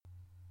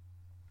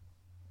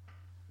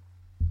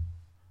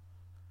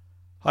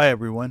Hi,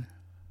 everyone.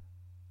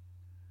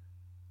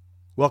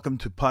 Welcome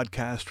to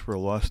Podcast for a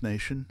Lost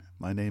Nation.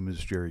 My name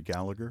is Jerry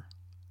Gallagher.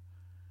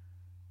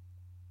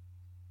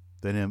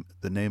 The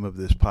name of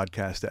this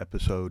podcast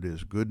episode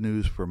is Good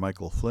News for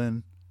Michael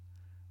Flynn.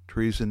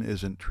 Treason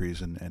isn't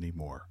treason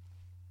anymore.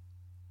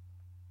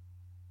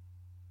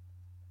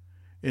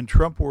 In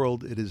Trump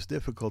world, it is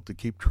difficult to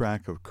keep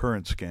track of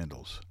current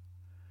scandals.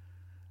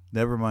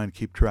 Never mind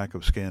keep track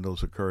of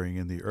scandals occurring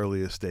in the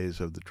earliest days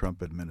of the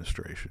Trump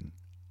administration.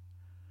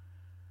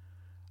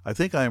 I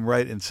think I am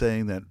right in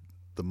saying that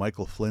the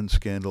Michael Flynn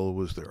scandal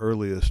was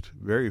the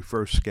very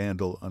first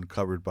scandal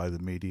uncovered by the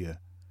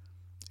media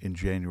in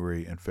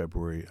January and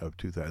February of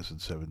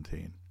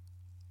 2017.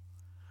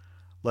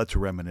 Let's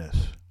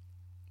reminisce.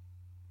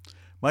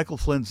 Michael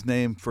Flynn's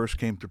name first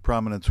came to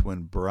prominence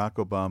when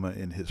Barack Obama,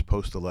 in his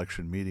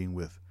post-election meeting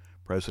with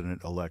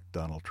President-elect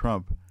Donald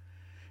Trump,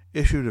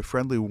 issued a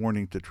friendly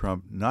warning to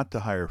Trump not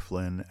to hire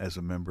Flynn as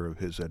a member of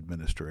his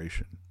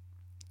administration.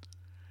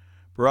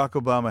 Barack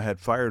Obama had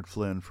fired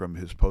Flynn from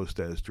his post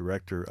as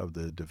director of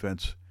the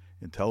Defense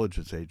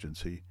Intelligence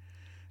Agency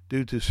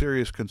due to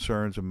serious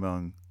concerns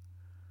among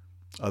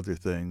other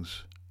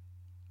things,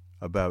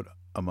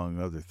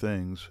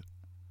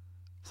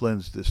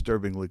 Flynn's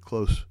disturbingly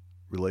close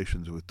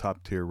relations with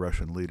top-tier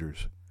Russian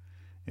leaders,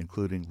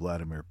 including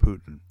Vladimir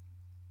Putin.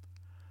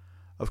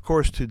 Of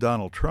course, to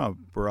Donald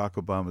Trump, Barack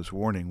Obama's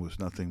warning was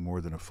nothing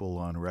more than a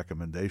full-on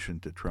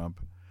recommendation to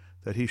Trump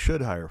that he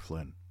should hire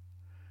Flynn.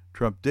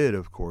 Trump did,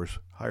 of course,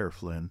 hire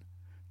Flynn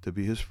to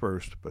be his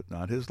first, but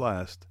not his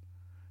last,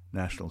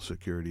 national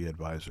security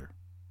advisor.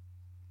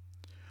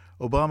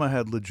 Obama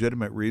had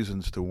legitimate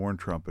reasons to warn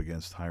Trump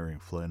against hiring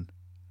Flynn.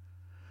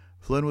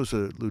 Flynn was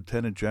a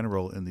lieutenant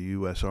general in the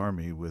U.S.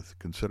 Army with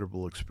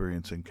considerable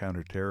experience in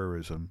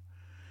counterterrorism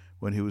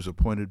when he was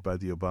appointed by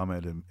the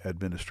Obama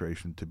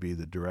administration to be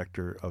the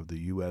director of the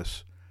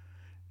U.S.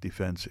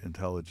 Defense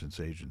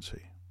Intelligence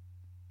Agency.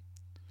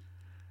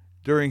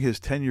 During his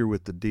tenure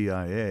with the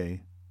DIA,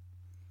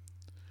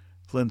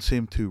 Flynn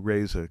seemed to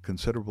raise a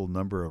considerable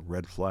number of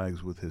red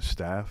flags with his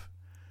staff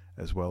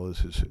as well as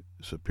his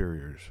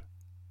superiors.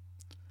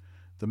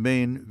 The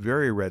main,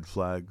 very red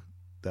flag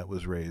that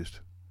was raised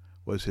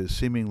was his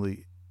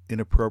seemingly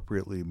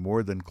inappropriately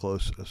more than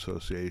close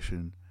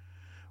association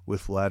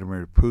with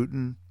Vladimir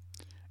Putin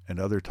and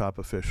other top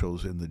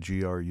officials in the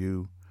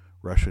GRU,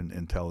 Russian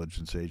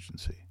intelligence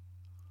agency.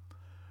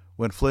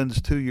 When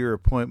Flynn's 2-year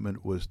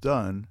appointment was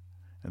done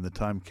and the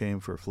time came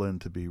for Flynn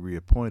to be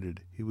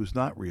reappointed, he was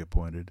not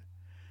reappointed,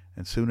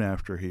 and soon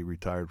after he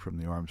retired from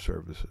the armed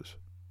services.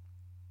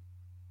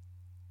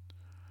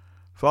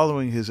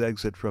 Following his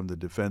exit from the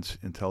Defense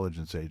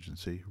Intelligence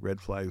Agency, red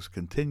flags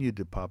continued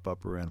to pop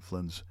up around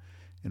Flynn's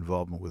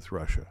involvement with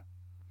Russia.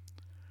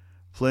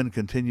 Flynn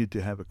continued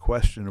to have a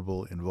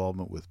questionable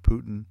involvement with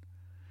Putin,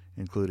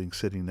 including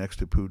sitting next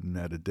to Putin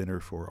at a dinner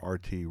for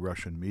RT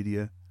Russian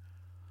media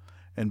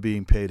and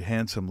being paid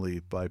handsomely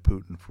by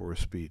Putin for a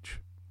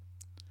speech.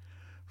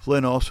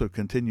 Flynn also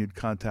continued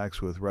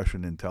contacts with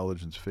Russian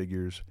intelligence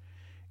figures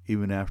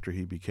even after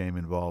he became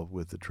involved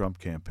with the Trump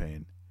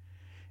campaign,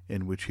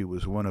 in which he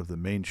was one of the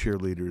main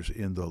cheerleaders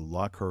in the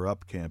Lock Her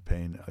Up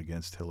campaign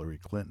against Hillary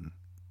Clinton.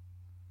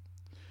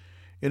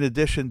 In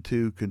addition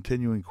to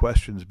continuing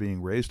questions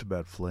being raised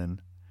about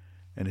Flynn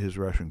and his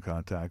Russian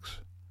contacts,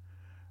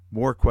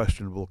 more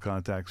questionable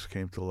contacts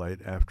came to light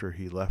after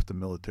he left the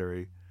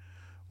military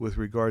with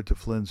regard to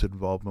Flynn's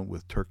involvement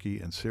with Turkey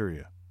and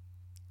Syria.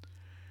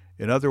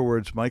 In other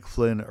words, Mike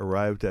Flynn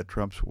arrived at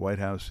Trump's White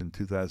House in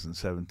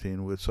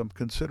 2017 with some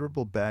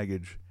considerable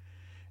baggage,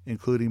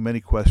 including many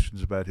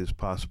questions about his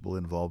possible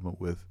involvement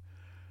with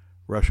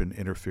Russian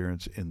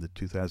interference in the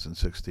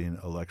 2016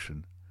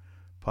 election,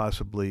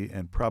 possibly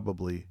and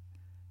probably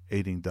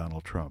aiding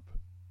Donald Trump.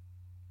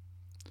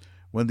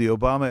 When the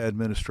Obama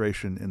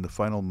administration in the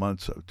final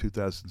months of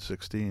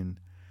 2016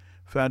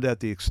 found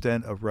out the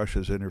extent of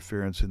Russia's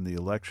interference in the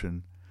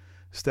election,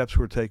 steps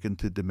were taken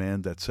to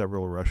demand that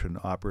several Russian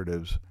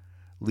operatives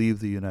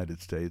leave the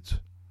United States,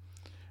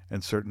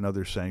 and certain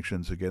other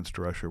sanctions against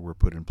Russia were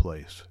put in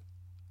place.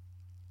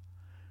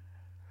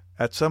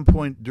 At some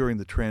point during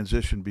the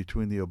transition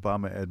between the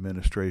Obama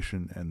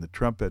administration and the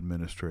Trump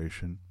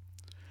administration,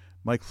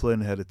 Mike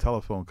Flynn had a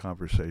telephone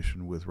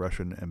conversation with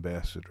Russian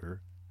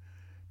ambassador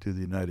to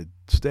the United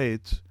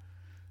States,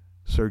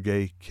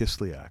 Sergei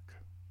Kislyak.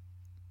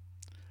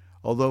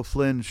 Although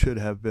Flynn should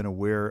have been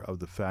aware of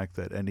the fact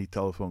that any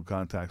telephone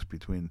contacts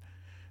between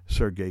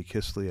Sergei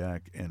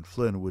Kislyak and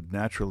Flynn would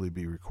naturally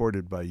be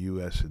recorded by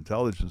U.S.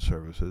 intelligence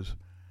services,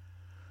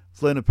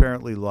 Flynn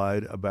apparently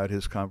lied about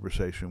his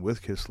conversation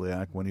with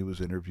Kislyak when he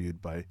was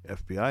interviewed by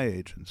FBI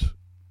agents.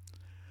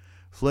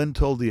 Flynn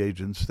told the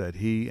agents that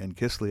he and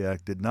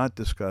Kislyak did not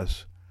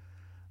discuss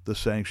the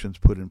sanctions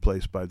put in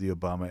place by the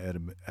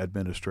Obama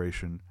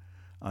administration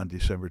on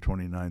December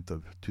 29th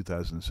of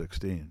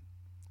 2016.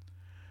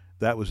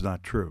 That was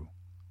not true.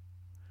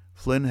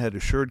 Flynn had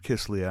assured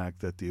Kislyak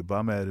that the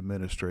Obama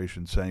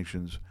administration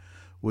sanctions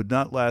would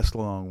not last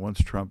long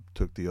once Trump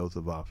took the oath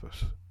of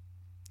office.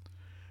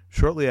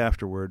 Shortly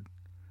afterward,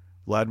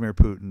 Vladimir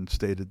Putin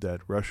stated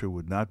that Russia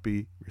would not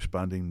be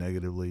responding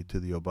negatively to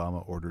the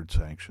Obama-ordered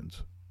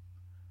sanctions.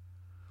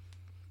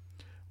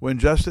 When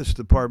Justice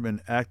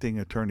Department Acting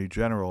Attorney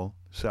General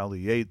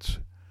Sally Yates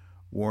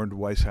warned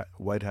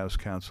White House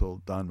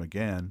counsel Don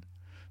McGahn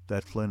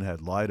that Flynn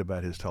had lied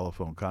about his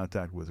telephone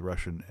contact with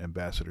Russian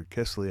Ambassador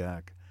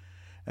Kislyak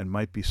and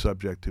might be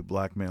subject to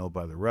blackmail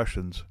by the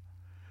Russians,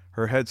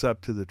 her heads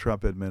up to the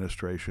Trump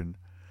administration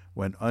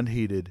went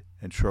unheeded,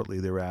 and shortly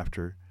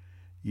thereafter,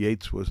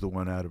 Yates was the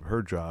one out of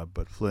her job,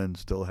 but Flynn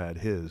still had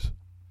his,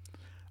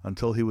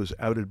 until he was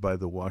outed by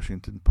the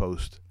Washington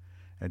Post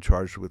and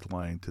charged with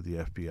lying to the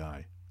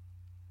FBI.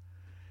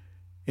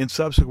 In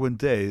subsequent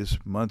days,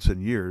 months,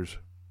 and years,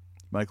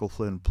 Michael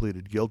Flynn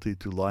pleaded guilty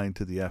to lying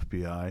to the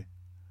FBI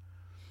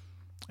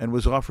and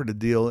was offered a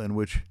deal in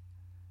which,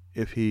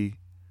 if he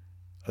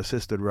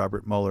assisted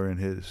Robert Mueller in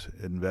his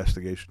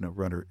investigation of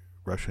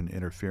Russian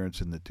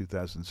interference in the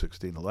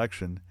 2016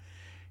 election,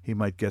 he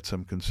might get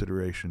some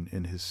consideration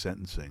in his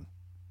sentencing.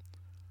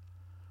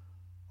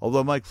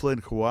 Although Mike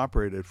Flynn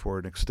cooperated for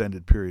an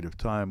extended period of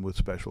time with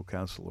Special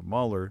Counsel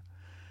Mueller,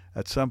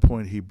 at some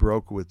point he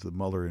broke with the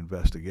Mueller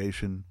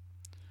investigation,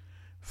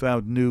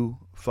 found new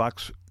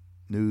Fox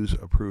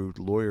News-approved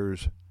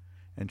lawyers,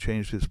 and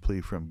changed his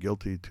plea from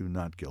guilty to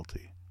not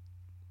guilty.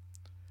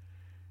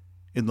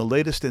 In the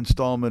latest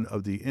installment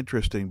of the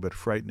interesting but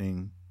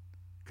frightening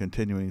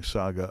continuing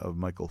saga of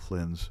Michael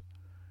Flynn's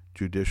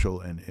judicial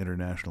and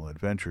international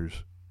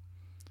adventures,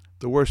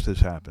 the worst has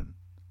happened.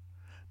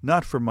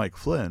 Not for Mike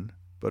Flynn,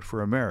 but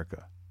for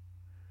America.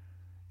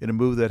 In a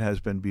move that has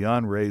been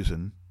beyond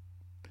brazen,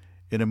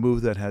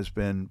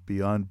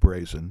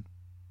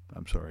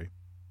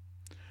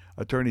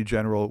 Attorney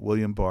General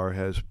William Barr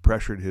has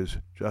pressured his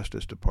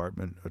Justice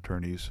Department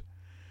attorneys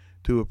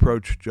to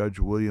approach Judge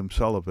William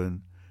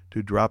Sullivan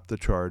to drop the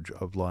charge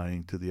of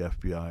lying to the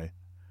FBI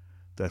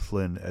that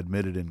Flynn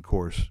admitted in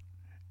court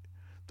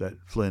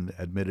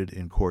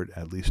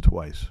at least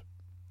twice.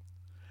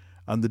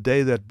 On the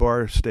day that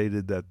Barr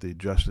stated that the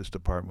Justice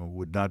Department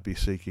would not be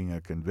seeking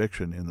a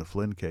conviction in the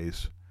Flynn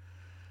case,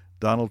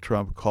 Donald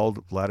Trump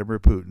called Vladimir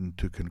Putin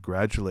to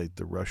congratulate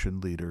the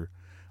Russian leader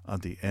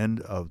on the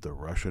end of the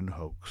Russian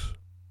hoax.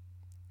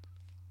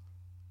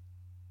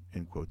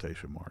 In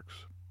quotation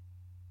marks.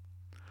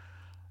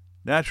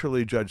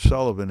 Naturally, Judge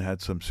Sullivan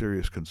had some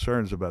serious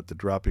concerns about the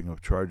dropping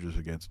of charges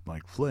against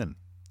Mike Flynn.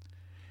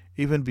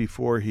 Even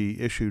before he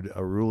issued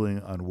a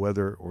ruling on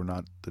whether or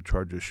not the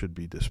charges should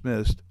be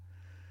dismissed,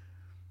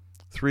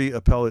 3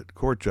 appellate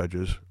court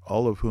judges,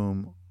 all of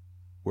whom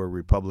were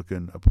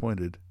Republican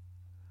appointed,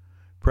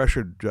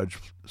 pressured Judge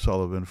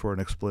Sullivan for an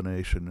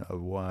explanation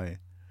of why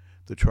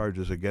the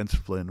charges against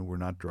Flynn were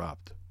not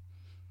dropped.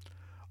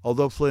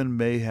 Although Flynn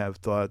may have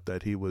thought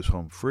that he was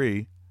home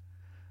free,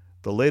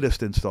 the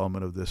latest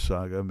installment of this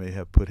saga may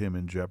have put him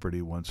in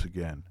jeopardy once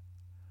again.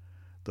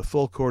 The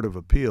full Court of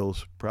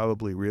Appeals,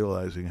 probably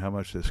realizing how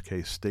much this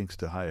case stinks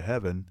to high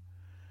heaven,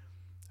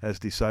 has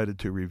decided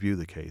to review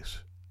the case.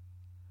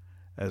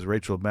 As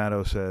Rachel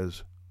Maddow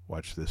says,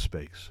 watch this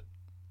space.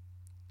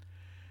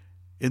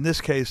 In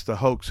this case, the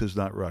hoax is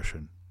not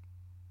Russian.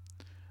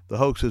 The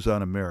hoax is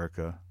on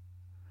America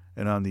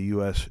and on the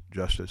U.S.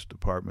 Justice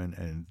Department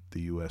and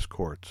the U.S.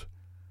 courts,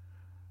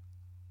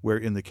 where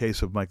in the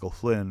case of Michael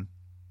Flynn,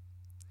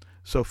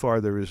 so far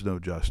there is no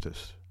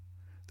justice.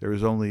 There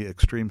is only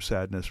extreme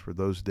sadness for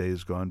those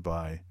days gone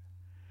by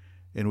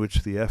in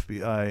which the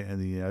FBI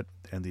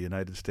and the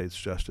United States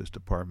Justice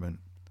Department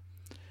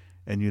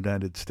and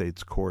United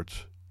States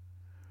courts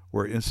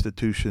were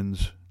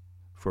institutions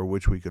for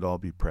which we could all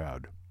be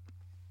proud.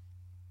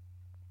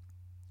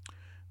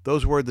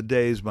 Those were the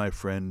days, my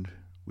friend,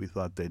 we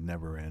thought they'd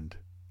never end,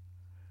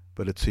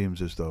 but it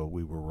seems as though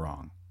we were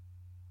wrong.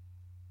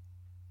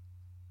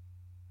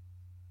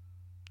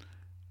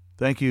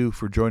 Thank you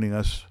for joining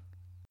us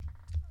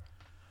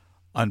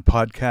on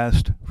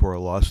Podcast for a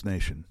Lost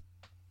Nation.